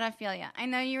about pedophilia. I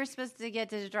know you were supposed to get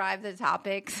to drive the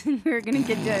topics. We were going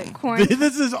to get to quarantine.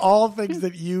 This is all things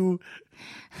that you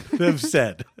have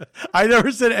said. I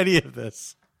never said any of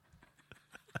this.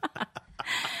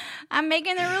 I'm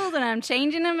making the rules and I'm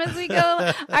changing them as we go.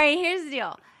 All right, here's the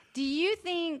deal. Do you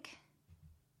think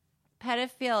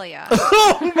pedophilia...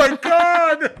 Oh, my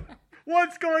God!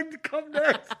 What's going to come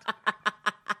next?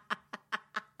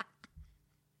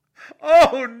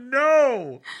 Oh,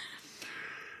 no!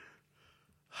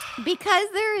 Because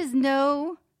there is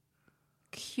no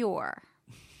cure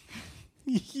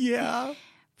Yeah.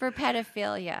 for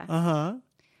pedophilia. Uh-huh.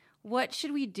 What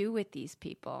should we do with these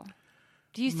people?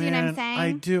 Do you see what I'm saying?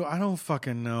 I do. I don't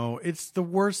fucking know. It's the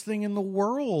worst thing in the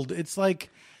world. It's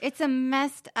it's a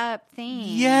messed up thing.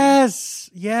 Yes.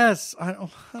 I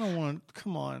don't want.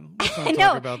 Come on. Let's not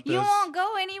talk about this. You won't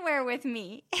go anywhere with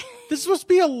me. This is supposed to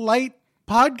be a light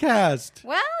podcast.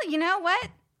 Well, you know what?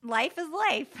 Life is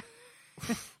life.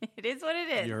 It is what it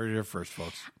is. You heard it here first,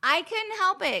 folks. I couldn't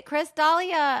help it. Chris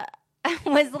D'Elia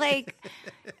was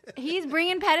he's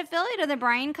bringing pedophilia to the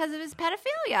brain because of his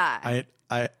pedophilia.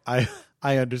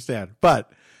 I understand,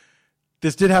 but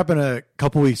this did happen a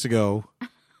couple weeks ago.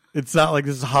 It's not like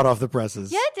this is hot off the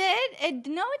presses. Yeah, it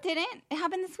did. No, it didn't. It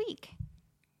happened this week.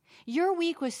 Your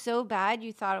week was so bad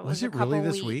you thought it was a couple really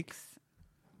this weeks.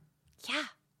 week? Yeah.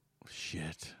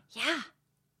 Shit.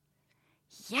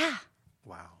 Yeah.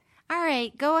 Wow. All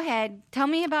right, go ahead. Tell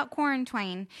me about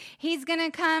Quarantine. He's gonna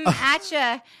come at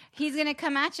you. He's gonna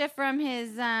come at you from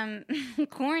his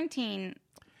quarantine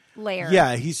lair.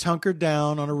 Yeah, he's hunkered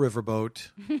down on a riverboat.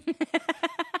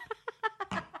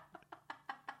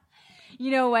 You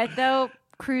know what though?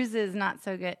 Cruise is not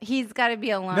so good. He's got to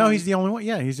be alone. No, he's the only one.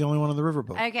 Yeah, he's the only one on the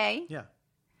riverboat. Okay.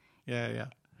 Yeah.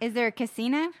 Is there a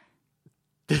casino?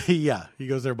 Yeah, he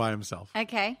goes there by himself.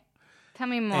 Okay. Tell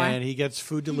me more. And he gets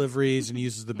food deliveries and he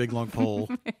uses the big long pole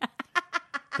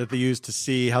that they use to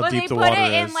see how deep the water is. They put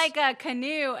it in a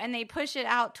canoe and they push it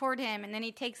out toward him, and then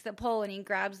he takes the pole and he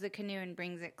grabs the canoe and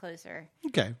brings it closer.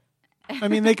 Okay. I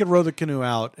mean, they could row the canoe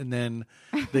out and then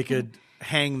they could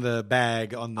hang the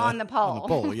bag on the pole. On the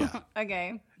pole, yeah.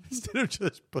 Okay. Instead of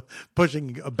just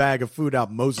pushing a bag of food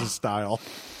out Moses style.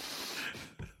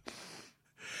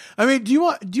 I mean, do you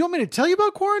want me to tell you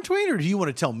about Quarantine, or do you want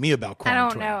to tell me about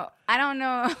Quarantine? I don't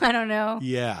know.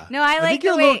 Yeah. No, I think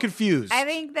you're a little confused. I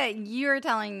think that you're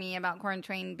telling me about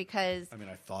Quarantine because. I mean,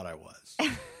 I thought I was.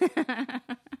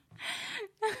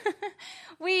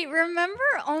 Wait, remember?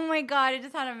 Oh my God, I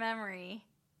just had a memory.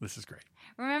 This is great.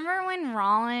 Remember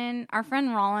when our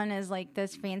friend Rollin is like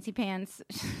this fancy pants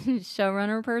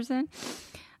showrunner person?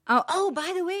 Oh,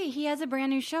 by the way, he has a brand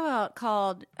new show out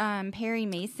called Perry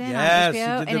Mason on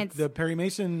HBO. And it's the Perry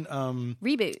Mason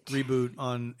reboot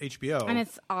on HBO. And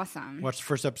it's awesome. Watched the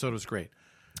first episode. It was great.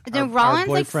 No, Rollin's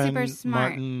like super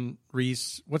smart. Martin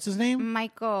Reese. What's his name?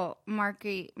 Michael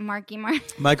Marky Mark.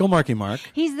 Michael Marky Mark.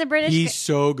 He's the British. He's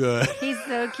so good. He's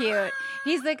so cute.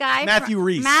 He's the guy. Matthew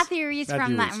Reese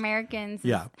from The Americans.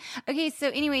 Yeah. Okay, so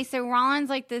anyway, Rollin's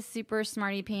like this super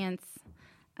smarty pants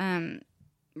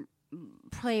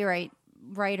playwright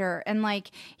writer, and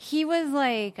like he was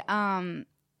like,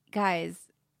 guys,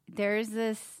 there's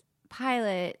this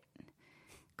pilot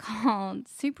called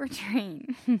Super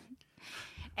Train.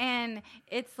 And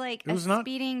it's like a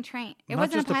speeding train. It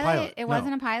wasn't a pilot. It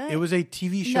wasn't a pilot. It was a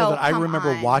TV show that I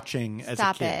remember watching as a kid.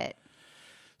 Stop it.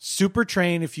 Super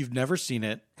Train. If you've never seen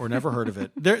it or never heard of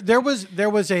it, there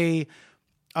was a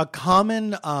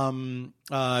common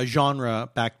genre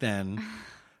back then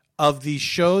of these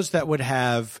shows that would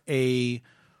have a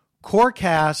core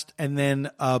cast and then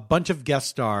a bunch of guest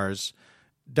stars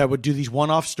that would do these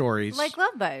one-off stories, like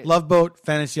Love Boat,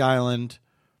 Fantasy Island.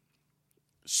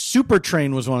 Super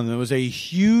Train was one of them. It was a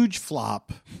huge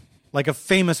flop, like a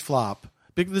famous flop.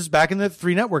 This is back in the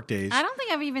 3 Network days. I don't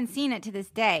think I've even seen it to this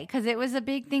day because it was a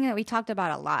big thing that we talked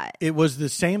about a lot. It was the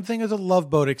same thing as a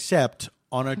Love Boat, except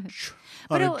on a but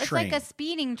train. It's like a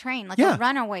speeding train, like a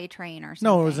runaway train or something.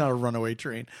 No, it was not a runaway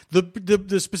train.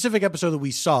 The specific episode that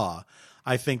we saw,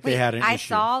 I think they had an issue. I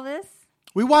saw this?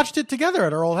 We watched it together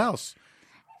at our old house.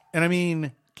 And I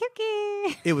mean...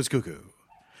 Cuckoo. It was cuckoo.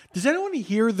 Does anyone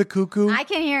hear the cuckoo? I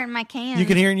can hear it in my cans. You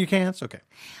can hear it in your cans? Okay.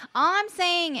 All I'm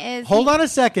saying is... Hold on a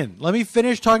second. Let me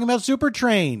finish talking about Super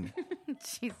Train.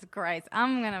 Jesus Christ.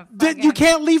 I'm going to You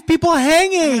can't leave people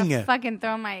hanging. I'm fucking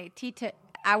throw my Tito...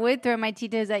 I would throw my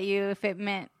Titos at you if it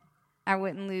meant I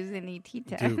wouldn't lose any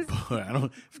Titos.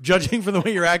 Dude, judging from the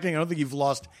way you're acting, I don't think you've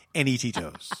lost any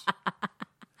Titos.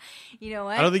 You know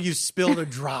what? I don't think you've spilled a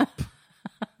drop.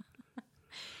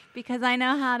 Because I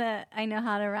know how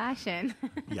to ration.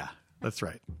 Yeah, that's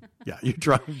right. Yeah, you're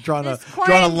drawing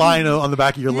a line on the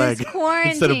back of your leg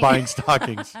instead of buying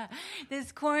stockings. If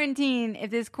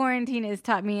this quarantine has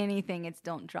taught me anything, it's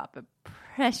don't drop a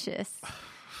precious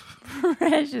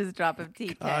drop of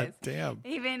Tito's. God damn.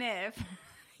 Even if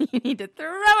you need to throw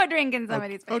a drink in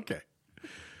somebody's face. Okay.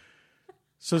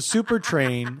 So Super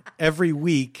Train, every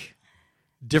week,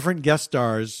 different guest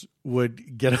stars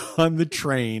would get on the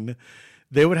train.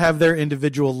 They would have their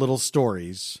individual little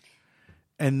stories.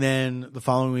 And then the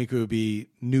following week, it would be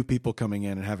new people coming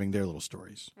in and having their little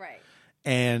stories. Right.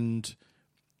 And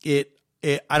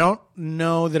I don't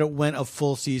know that it went a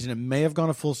full season. It may have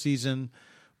gone a full season,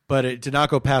 but it did not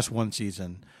go past one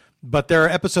season. But there are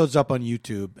episodes up on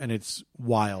YouTube, and it's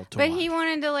wild to watch. But he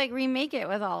wanted to remake it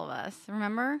with all of us.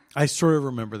 Remember? I sort of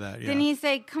remember that. Yeah. Didn't he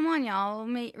say, "Come on, y'all,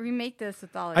 we'll remake this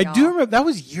with all of y'all"? I do remember. That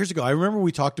was years ago. I remember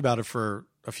we talked about it for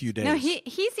a few days. No,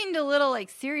 he seemed a little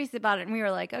serious about it, and we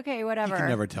were like, "Okay, whatever." You can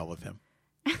never tell with him.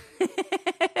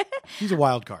 He's a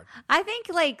wild card. I think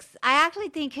I actually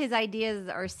think his ideas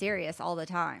are serious all the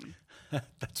time.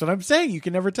 That's what I'm saying. You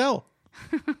can never tell.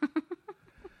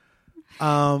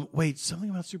 Wait,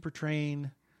 something about Super Train.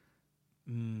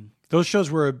 Those shows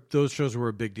were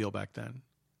a big deal back then.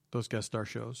 Those guest star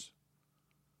shows.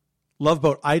 Love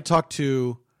Boat. I talked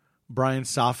to Brian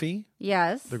Safi.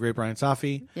 Yes. The great Brian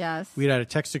Safi. Yes. We had a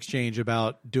text exchange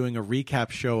about doing a recap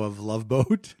show of Love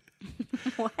Boat.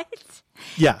 What?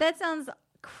 Yeah. That sounds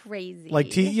crazy.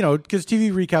 Because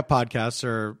TV recap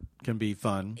podcasts can be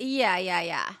fun.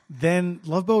 Yeah. Then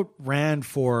Love Boat ran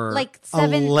for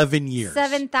 11 years.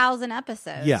 7,000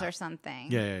 episodes or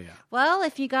something. Yeah. Well,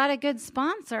 if you got a good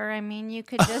sponsor, I mean, you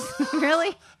could just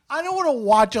really... I don't want to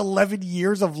watch 11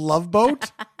 years of Love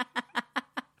Boat.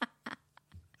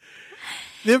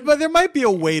 But there might be a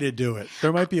way to do it.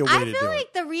 I feel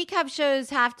like the recap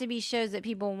shows have to be shows that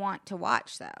people want to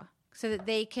watch, though, so that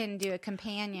they can do a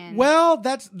companion. Well,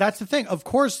 that's the thing. Of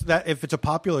course, that if it's a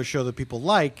popular show that people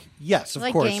like, yes, of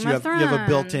course, Game you of have a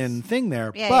built-in thing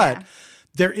there. Yeah, but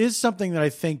there is something that I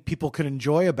think people could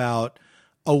enjoy about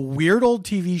a weird old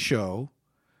TV show,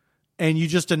 and you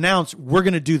just announce, we're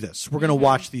going to do this. We're going to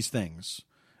watch these things.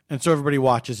 And so everybody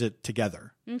watches it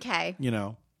together. Okay.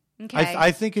 Okay.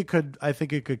 I think it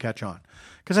could catch on,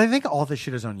 because I think all this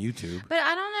shit is on YouTube. But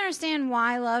I don't understand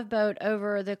why Love Boat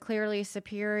over the clearly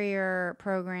superior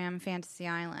program Fantasy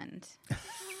Island.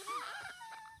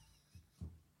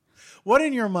 What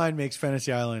in your mind makes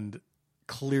Fantasy Island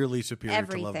clearly superior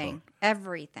to Love Boat?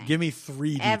 Everything. Give me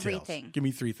 3 details. Everything. Give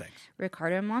me 3 things.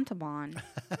 Ricardo Montalban.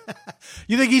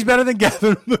 You think he's better than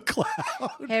Gavin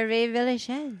McLeod? Harry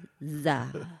Villachez.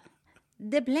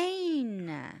 The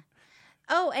plane.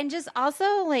 Oh, and just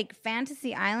also like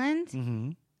Fantasy Island. Mm-hmm.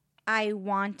 I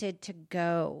wanted to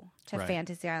go to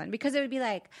Fantasy Island because it would be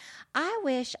like, I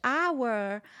wish I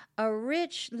were a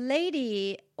rich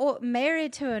lady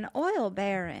married to an oil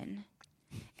baron.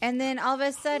 And then all of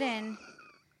a sudden,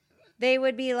 they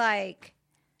would be like,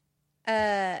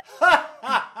 smile.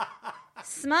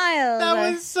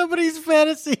 That was somebody's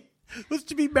fantasy, was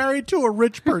to be married to a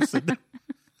rich person.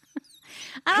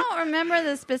 I don't remember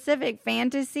the specific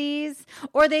fantasies.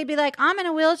 Or they'd be like, I'm in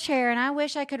a wheelchair and I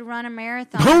wish I could run a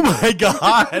marathon. Oh my God.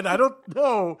 I don't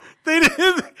know. They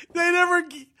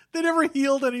never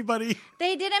healed anybody.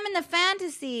 They did them in the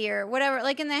fantasy or whatever.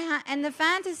 Like in the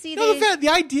fantasy, No, the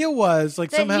idea was like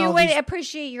that somehow you would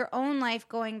appreciate your own life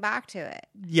going back to it.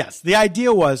 Yes, the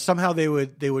idea was somehow they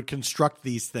would construct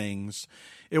these things.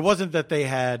 It wasn't that they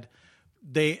had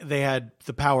the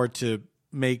power to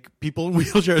make people in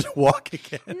wheelchairs walk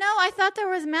again. No, I thought there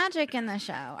was magic in the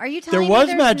show. Are you telling There was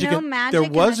me magic. no magic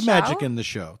There was in the magic show? in the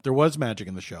show. There was magic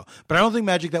in the show, but I don't think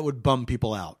magic that would bum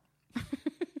people out.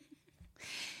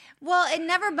 Well, it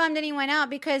never bummed anyone out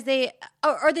because they'd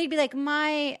be like,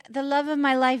 the love of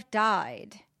my life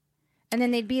died. And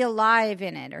then they'd be alive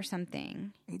in it or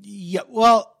something. Yeah,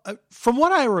 well, from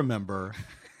what I remember,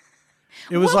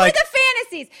 it was what were the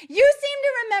fantasies? You seem to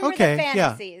remember the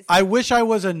fantasies. Yeah. I wish I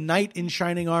was a knight in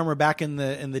shining armor back in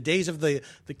the days of the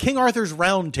King Arthur's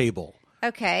Round Table.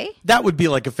 Okay. That would be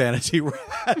like a fantasy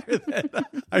rather than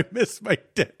I miss my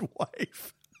dead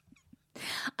wife.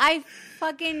 I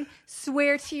fucking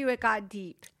swear to you it got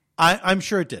deep. I'm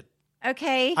sure it did.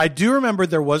 Okay. I do remember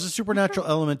there was a supernatural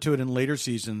element to it in later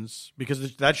seasons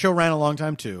because that show ran a long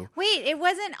time too. Wait, it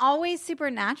wasn't always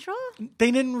supernatural?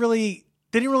 They didn't really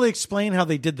explain how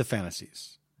they did the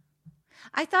fantasies.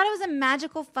 I thought it was a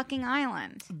magical fucking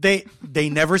island. They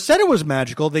never said it was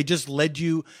magical. They just led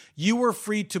you were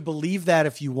free to believe that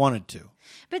if you wanted to.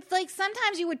 But like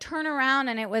sometimes you would turn around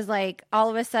and it was like all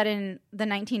of a sudden the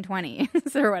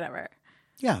 1920s or whatever.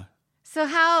 Yeah. So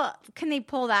how can they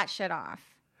pull that shit off?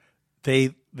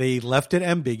 They left it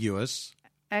ambiguous.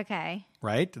 Okay.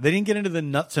 Right? They didn't get into the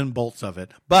nuts and bolts of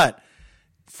it. But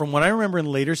from what I remember in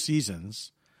later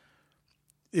seasons,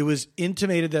 it was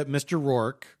intimated that Mr.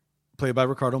 Rourke, played by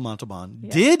Ricardo Montalban,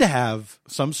 did have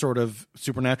some sort of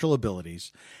supernatural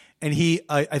abilities. And he,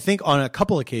 I think on a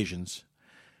couple occasions,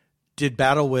 did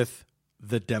battle with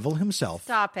the devil himself.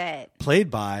 Stop it. Played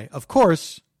by, of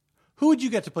course, who would you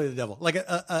get to play the devil? Like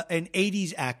an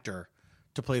 80s actor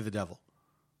to play the devil.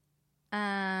 A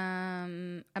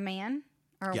man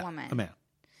or a woman? A man.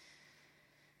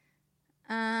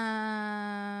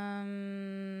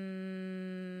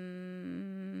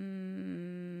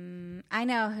 I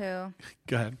know who.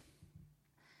 Go ahead.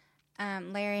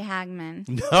 Larry Hagman.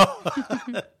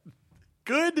 No.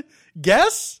 Good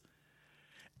guess.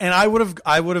 And I would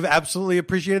have absolutely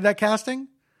appreciated that casting.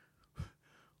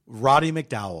 Roddy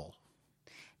McDowall.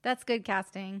 That's good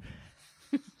casting.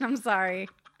 I'm sorry.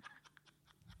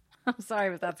 I'm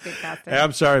sorry, but that's good casting. Hey,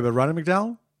 I'm sorry, but Roddy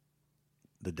McDowall,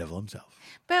 the devil himself.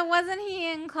 But wasn't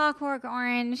he in Clockwork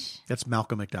Orange? That's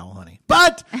Malcolm McDowell, honey.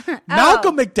 But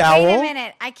Malcolm McDowell. Wait a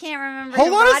minute. I can't remember Hold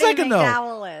who on Roddy a second,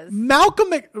 McDowell though. is.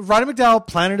 Roddy McDowell,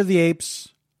 Planet of the Apes,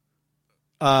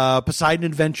 Poseidon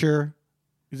Adventure.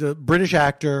 He's a British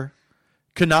actor.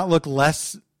 Could not look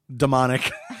less demonic.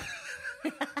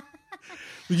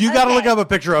 You got to look up a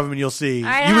picture of him and you'll see.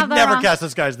 Right, you would never cast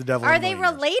this guy as the devil. Are they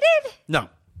related? No.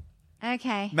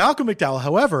 Okay. Malcolm McDowell,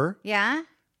 however, Yeah.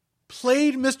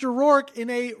 played Mr. Rourke in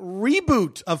a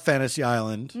reboot of Fantasy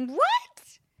Island.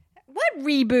 What? What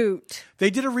reboot? They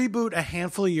did a reboot a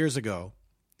handful of years ago.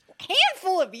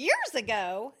 Handful of years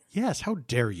ago? Yes, how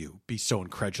dare you be so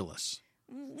incredulous?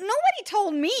 Nobody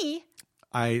told me.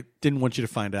 I didn't want you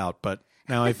to find out, but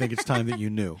now I think it's time that you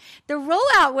knew. The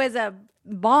rollout was a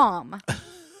bomb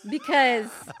because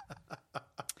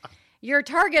your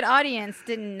target audience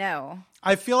didn't know.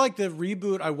 I feel like the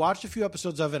reboot, I watched a few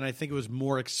episodes of it, and I think it was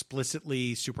more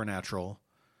explicitly supernatural.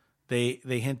 They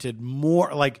hinted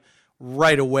more, like,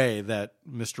 right away that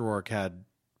Mr. Rourke had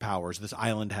powers. This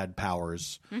island had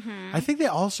powers. Mm-hmm. I think they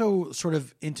also sort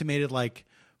of intimated, like,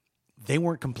 they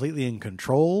weren't completely in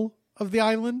control of the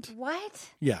island. What?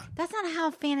 Yeah. That's not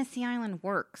how Fantasy Island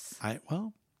works.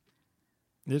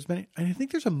 There's many. And I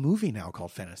think there's a movie now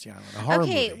called Fantasy Island, a horror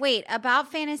movie. Wait.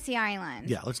 About Fantasy Island.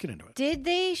 Yeah, let's get into it. Did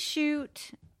they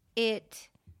shoot it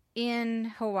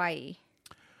in Hawaii?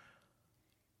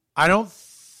 I don't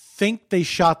think they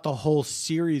shot the whole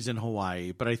series in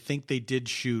Hawaii, but I think they did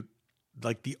shoot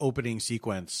like the opening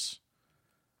sequence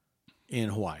in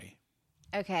Hawaii.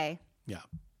 Okay. Yeah.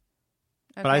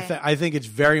 Okay. But I think it's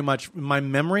very much, in my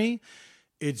memory,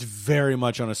 it's very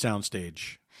much on a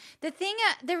soundstage.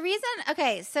 The reason,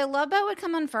 okay, so Love Boat would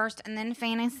come on first and then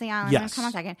Fantasy Island would come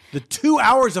on second. The 2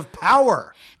 hours of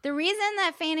power. The reason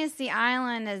that Fantasy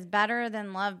Island is better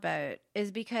than Love Boat is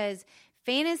because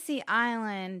Fantasy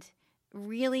Island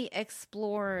really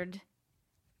explored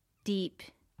deep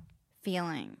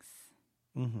feelings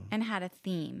and had a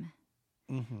theme.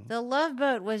 Mm-hmm. The Love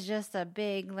Boat was just a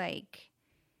big, like,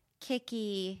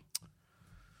 kicky,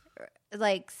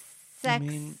 like, sex,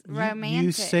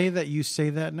 romantic. You say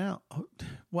that now. Oh,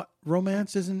 what?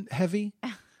 Romance isn't heavy?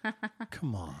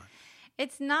 Come on.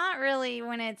 It's not really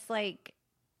when it's like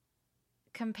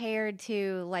compared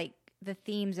to like the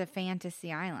themes of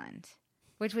Fantasy Island,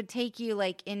 which would take you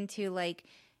like into like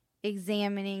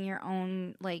examining your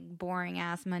own like boring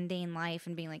ass mundane life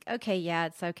and being like, okay, yeah,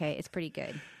 it's okay. It's pretty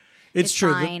good. It's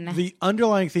true. Fine. The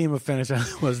underlying theme of Fantasy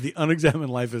Island was the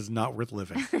unexamined life is not worth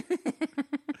living.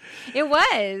 It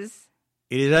was.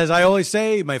 It is, as I always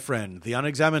say, my friend, the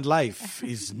unexamined life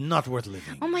is not worth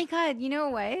living. Oh my God. You know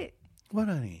what? What,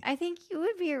 honey? I think you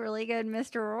would be a really good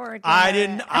Mr. Rourke.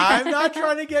 I'm not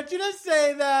trying to get you to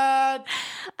say that.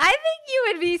 I think you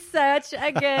would be such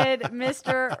a good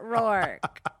Mr.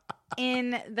 Rourke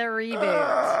in the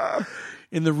reboot.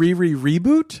 In the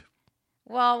reboot?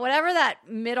 Well, whatever that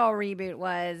middle reboot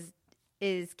was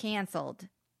is canceled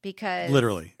because...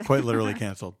 Quite literally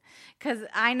canceled. Because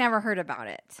I never heard about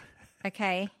it.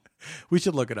 Okay? We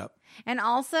should look it up. And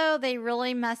also, they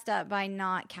really messed up by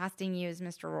not casting you as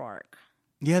Mr. Rourke.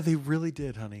 Yeah, they really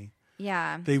did, honey.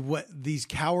 Yeah. These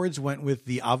cowards went with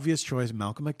the obvious choice,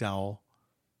 Malcolm McDowell.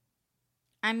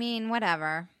 I mean,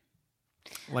 whatever.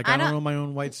 Like, I don't know my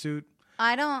own white suit.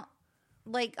 I don't...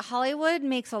 Like, Hollywood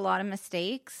makes a lot of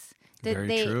mistakes.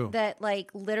 Very true. That,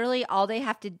 like, literally all they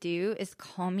have to do is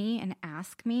call me and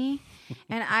ask me.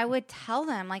 And I would tell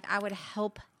them, like, I would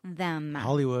help them.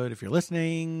 Hollywood, if you're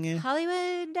listening.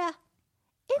 Hollywood, if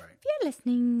you're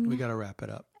listening. We got to wrap it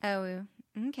up. Oh,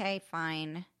 okay,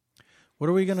 fine.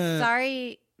 What are we going to...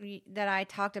 Sorry that I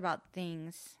talked about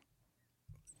things.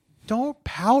 Don't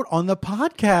pout on the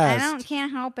podcast.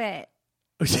 Can't help it.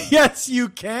 Yes, you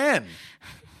can.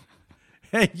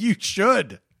 And you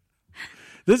should.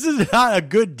 This is not a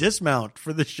good dismount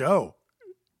for the show.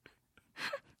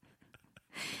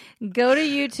 Go to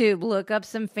YouTube, look up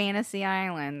some Fantasy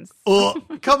Islands. Oh,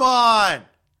 come on.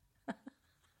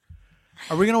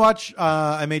 Are we going to watch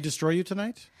I May Destroy You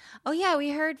tonight? Oh, yeah,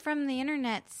 we heard from the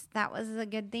internets. That was a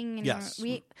good thing. And yes.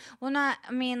 We have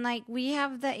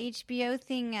the HBO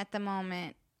thing at the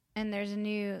moment, and there's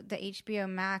the HBO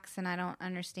Max, and I don't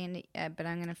understand it yet, but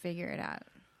I'm going to figure it out.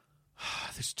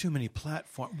 There's too many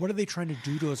platforms. What are they trying to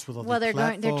do to us with all these They're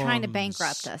platforms? trying to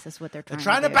bankrupt us, is what they're trying to do.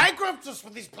 They're trying to bankrupt us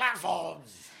with these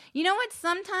platforms. You know what?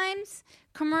 Sometimes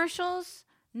commercials,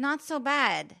 not so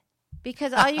bad.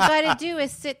 Because all you got to do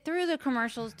is sit through the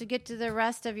commercials to get to the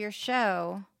rest of your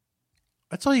show.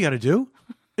 That's all you got to do.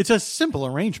 It's a simple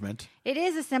arrangement. It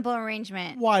is a simple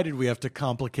arrangement. Why did we have to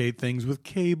complicate things with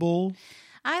cable?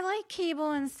 I like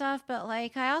cable and stuff, but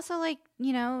like I also like,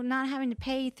 not having to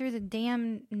pay through the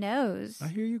damn nose. I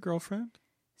hear you, girlfriend.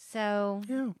 So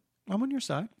yeah, I'm on your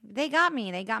side. They got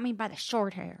me. They got me by the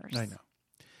short hairs. I know.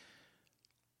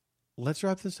 Let's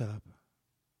wrap this up.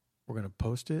 We're going to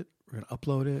post it. We're going to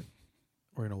upload it.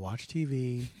 We're going to watch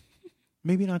TV.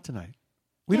 Maybe not tonight.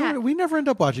 We never end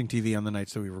up watching TV on the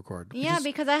nights that we record.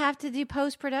 Because I have to do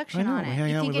post-production on it.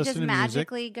 You think it just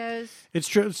magically goes? It's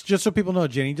true. It's just so people know,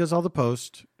 Jenny does all the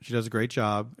post. She does a great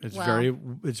job. It's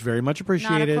very much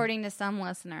appreciated. Not according to some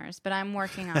listeners, but I'm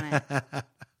working on it.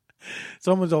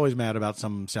 Someone's always mad about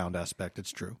some sound aspect.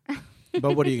 It's true.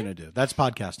 But what are you going to do? That's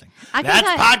podcasting.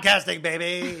 Podcasting,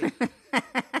 baby.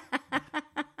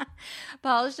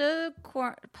 Paul's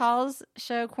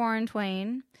show,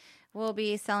 Quarantine, will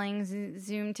be selling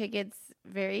Zoom tickets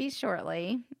very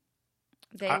shortly.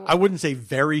 I wouldn't say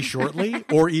very shortly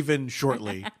or even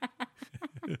shortly.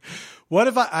 What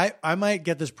if I might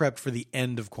get this prepped for the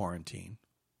end of quarantine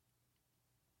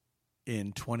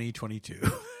in 2022?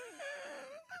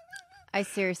 I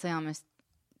seriously almost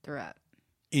threw up.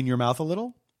 In your mouth a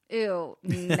little? Ew,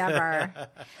 never.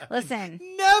 Listen.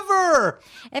 Never!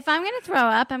 If I'm going to throw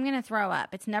up, I'm going to throw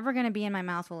up. It's never going to be in my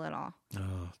mouth a little.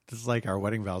 Oh, this is like our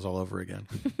wedding vows all over again.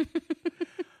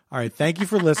 All right. Thank you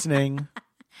for listening.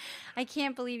 I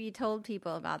can't believe you told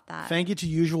people about that. Thank you to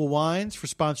Usual Wines for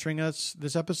sponsoring us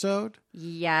this episode.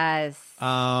 Yes.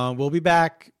 We'll be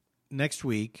back next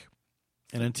week.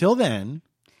 And until then,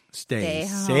 stay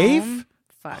safe. Home.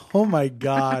 Fuck. Oh, my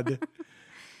God.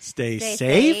 Stay safe.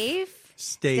 Safe.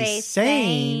 Stay Stay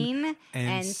sane. sane.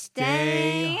 And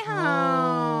Stay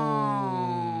home.